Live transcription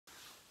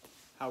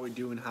How we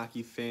doing,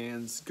 hockey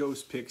fans?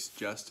 Ghost Picks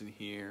Justin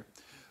here.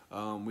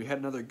 We had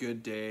another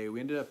good day. We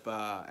ended up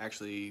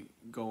actually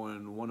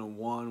going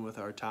 1-1 with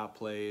our top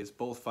plays,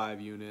 both 5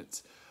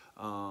 units.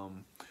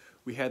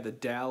 We had the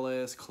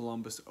Dallas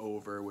Columbus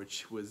over,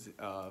 which was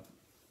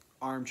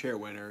armchair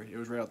winner. It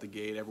was right out the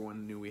gate.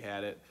 Everyone knew we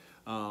had it.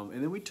 And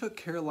then we took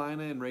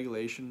Carolina in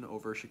regulation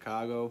over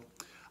Chicago.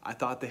 I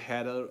thought they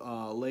had it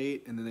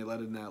late, and then they let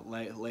in that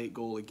late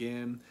goal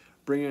again,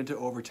 bringing it to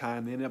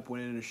overtime. They ended up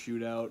winning a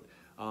shootout.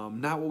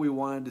 Not what we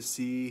wanted to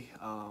see.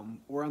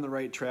 We're on the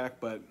right track,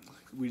 but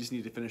we just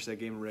need to finish that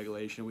game in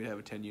regulation. We'd have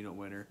a 10-unit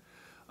winner.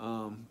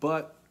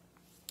 But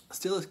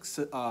still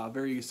a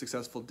very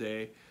successful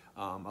day.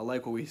 I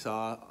like what we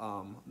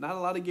saw. Not a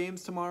lot of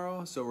games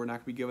tomorrow, so we're not going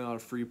to be giving out a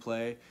free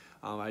play.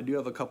 I do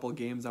have a couple of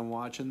games I'm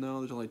watching, though.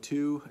 There's only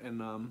 2,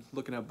 and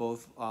looking at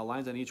both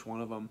lines on each one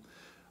of them.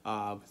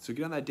 So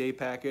get on that day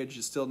package.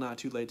 It's still not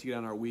too late to get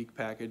on our week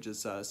package.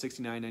 It's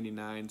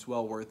 $69.99. It's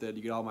well worth it.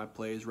 You get all my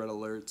plays, red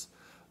alerts.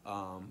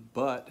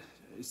 But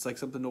it's like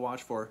something to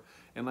watch for.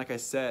 And like I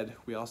said,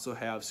 we also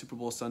have Super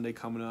Bowl Sunday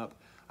coming up.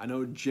 I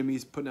know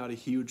Jimmy's putting out a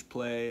huge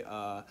play.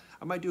 I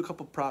might do a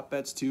couple prop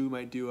bets too.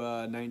 Might do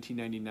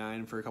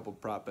 $19.99 for a couple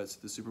prop bets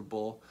to the Super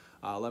Bowl.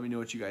 Let me know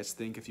what you guys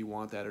think, if you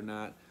want that or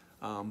not.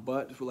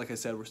 But like I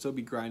said, we'll still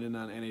be grinding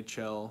on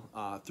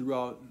NHL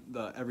throughout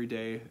every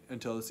day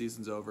until the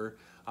season's over.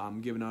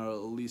 Giving out at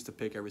least a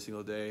pick every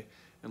single day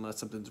unless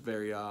something's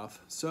very off.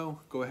 So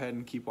go ahead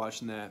and keep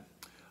watching that.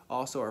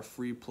 Also, our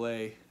free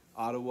play,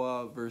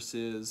 Ottawa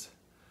versus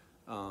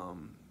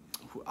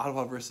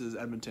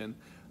Edmonton.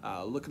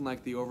 Looking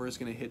like the over is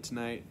going to hit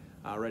tonight.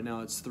 Right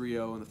now it's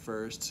 3-0 in the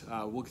first.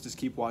 We'll just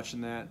keep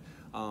watching that,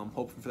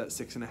 hoping for that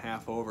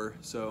 6.5 over.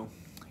 So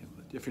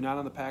if you're not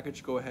on the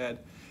package, go ahead.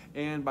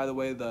 And by the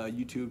way, the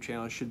YouTube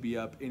channel should be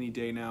up any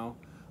day now.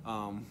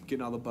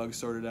 Getting all the bugs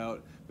sorted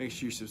out. Make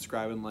sure you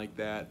subscribe and like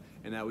that,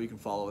 and that way you can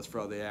follow us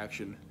for all the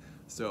action.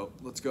 So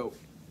let's go.